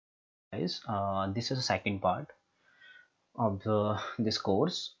guys, this is the second part of this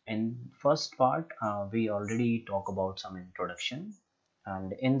course. In first part, we already talk about some introduction,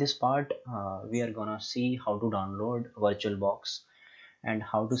 and in this part, we are gonna see how to download VirtualBox and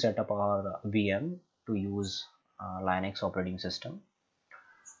how to set up our VM to use Linux operating system.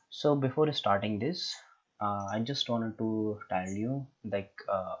 So before starting this, I just wanted to tell you like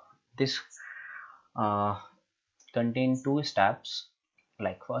this uh, contain two steps.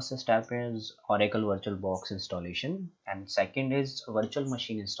 Like first step is Oracle VirtualBox installation and second is virtual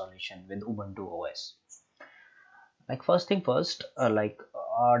machine installation with Ubuntu OS. Like first thing first,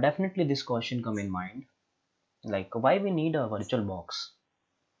 definitely this question come in mind, like why we need a VirtualBox.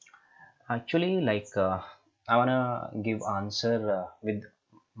 Actually, I wanna give answer with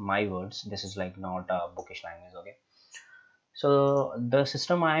my words. This is like not a bookish language, okay? So the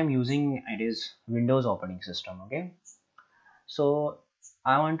system I am using, it is Windows operating system, okay? So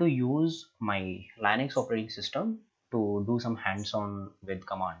I want to use my Linux operating system to do some hands-on with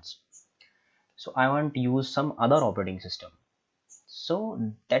commands. So I want to use some other operating system. So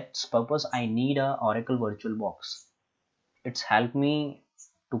that's purpose I need a Oracle VirtualBox. It's helped me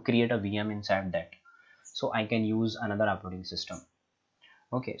to create a VM inside that, so I can use another operating system.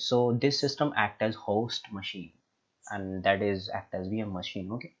 Okay, so this system act as host machine, and that is act as VM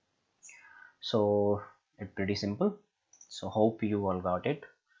machine. Okay, so it's pretty simple. So hope you all got it.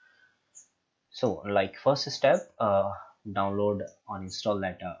 So like first step, download or install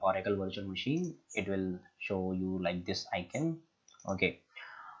that Oracle virtual machine. It will show you like this icon. Okay,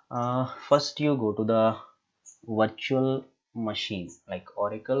 first you go to the virtual machine like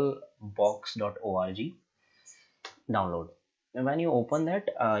oraclebox.org, download. And when you open that,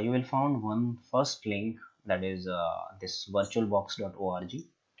 you will find one first link, that is this virtualbox.org.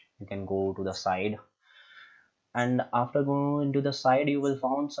 You can go to the side, and after going to the side you will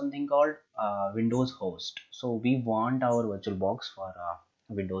find something called Windows host. So we want our VirtualBox for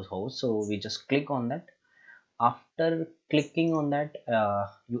Windows host, so we just click on that. After clicking on that,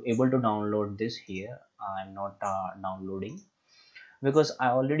 you able to download this here. I'm not downloading because I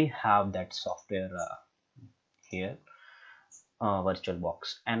already have that software here,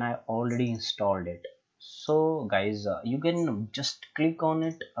 VirtualBox, and I already installed it. So guys, you can just click on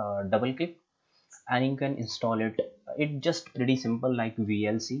it, double click, and you can install it. It just pretty simple like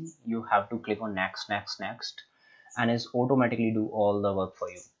VLC. You have to click on next, next, next, and it's automatically do all the work for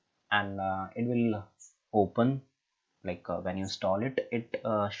you. And it will open like when you install it, it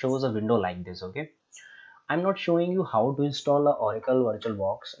shows a window like this. Okay, I'm not showing you how to install a Oracle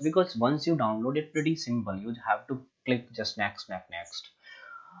VirtualBox because once you download it, pretty simple. You have to click just next, next, next.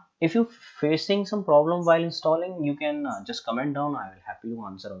 If you facing some problem while installing, you can just comment down. I will happy to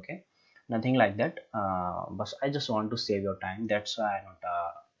answer. Okay, nothing like that. But I just want to save your time. That's why I'm not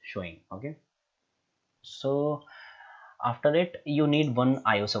showing. Okay, so after it, you need one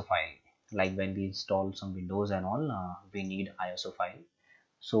ISO file. Like when we install some Windows and all, we need ISO file.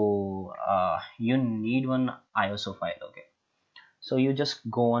 So you need one ISO file. Okay, so you just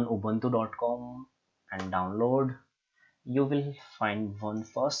go on ubuntu.com and download. You will find one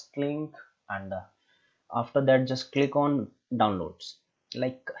first link, and after that just click on downloads.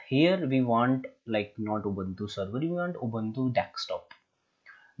 Like here we want like not Ubuntu server, we want Ubuntu desktop.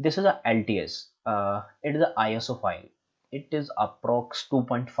 This is a LTS. It is a ISO file. It is approx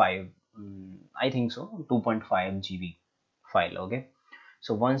 2.5, I think so, 2.5 GB file. Okay,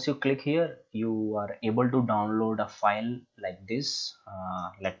 so once you click here, you are able to download a file like this.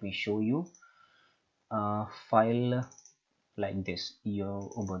 Let me show you file like this,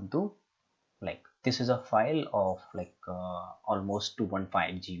 your Ubuntu. Like this is a file of like almost 2.5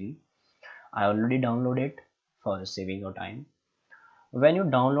 GB. I already downloaded it for saving your time. When you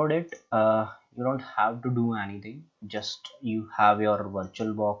download it, you don't have to do anything. Just you have your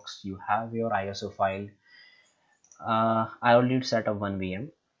VirtualBox, you have your ISO file. I already set up one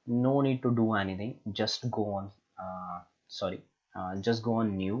VM. No need to do anything. Just go on. Just go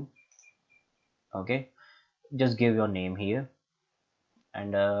on new. Okay, just give your name here,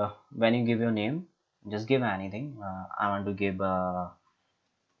 and when you give your name, just give anything. I want to give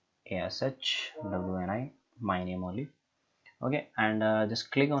ASHWNI, my name only. Okay, and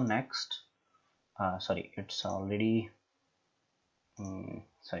just click on next. Sorry, it's already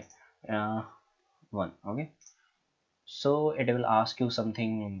sorry, one. Okay, so it will ask you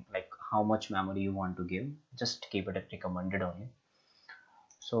something like how much memory you want to give. Just keep it at recommended only,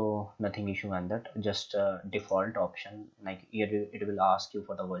 so nothing issue on that. Just default option, like here it will ask you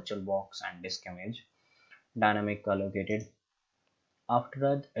for the VirtualBox and disk image, dynamic allocated. After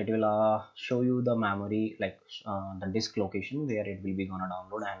that, it will show you the memory, like the disk location where it will be gonna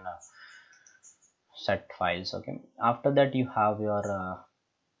download and set files. Okay, after that you have your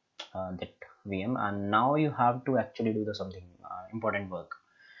that VM, and now you have to actually do the something important work.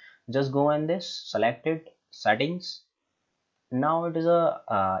 Just go in this, select it, settings. Now it is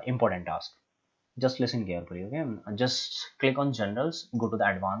a important task. Just listen carefully. Okay, just click on generals, go to the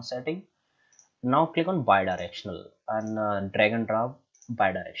advanced setting. Now click on bidirectional and drag and drop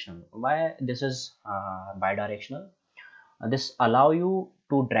bidirectional. Why this is bidirectional? This allow you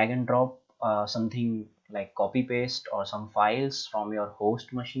to drag and drop something like copy paste or some files from your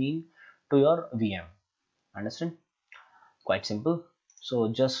host machine to your VM. Understand? Quite simple.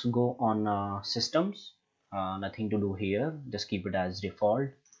 So just go on systems, nothing to do here, just keep it as default,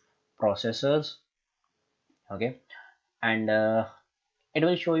 processors. Okay, and it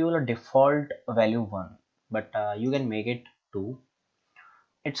will show you the default value 1, but you can make it 2.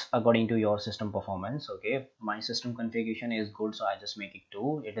 It's according to your system performance. Okay, my system configuration is good, so I just make it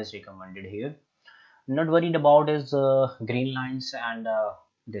 2. It is recommended here. Not worried about is green lines and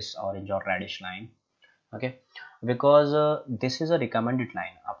this orange or reddish line. Okay, because this is a recommended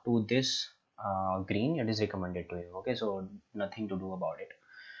line. Up to this green, it is recommended to you. Okay, so nothing to do about it.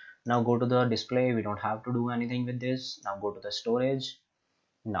 Now go to the display. We don't have to do anything with this. Now go to the storage.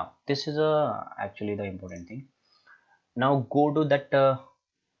 Now this is actually the important thing. Now go to that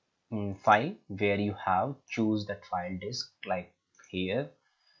file where you have choose that file disk, like here,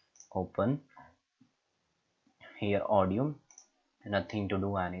 open, here audio, nothing to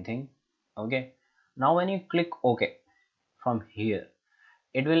do anything. Okay, now when you click OK, from here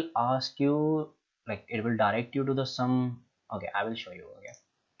it will ask you, like it will direct you to the some. Okay, I will show you. Okay,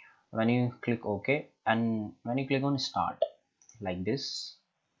 when you click OK and when you click on start like this,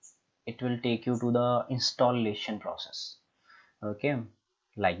 it will take you to the installation process. Okay,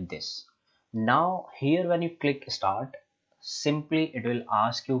 like this. Now here when you click start, simply it will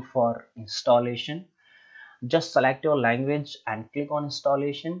ask you for installation. Just select your language and click on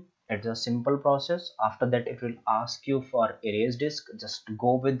installation. It's a simple process. After that it will ask you for erase disk. Just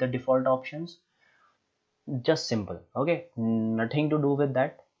go with the default options. Just simple. Okay, nothing to do with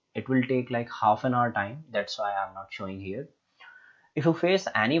that. It will take like half an hour time, that's why I'm not showing here. If you face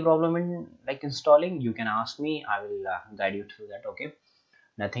any problem in like installing, you can ask me, I will guide you through that. Okay,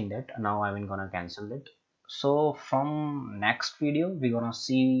 nothing that. Now I'm gonna cancel it. So from next video we're gonna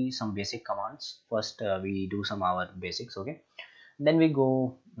see some basic commands. First we do some our basics. Okay, then we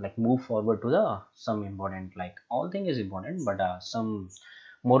go like move forward to the some important, like all thing is important, but some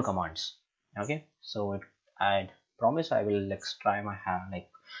more commands. Okay, so I promise I will like try my hand like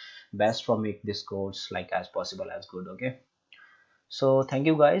best for make this course like as possible as good. Okay, so thank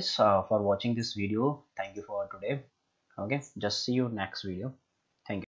you guys for watching this video. Thank you for today. Okay, just see you next video.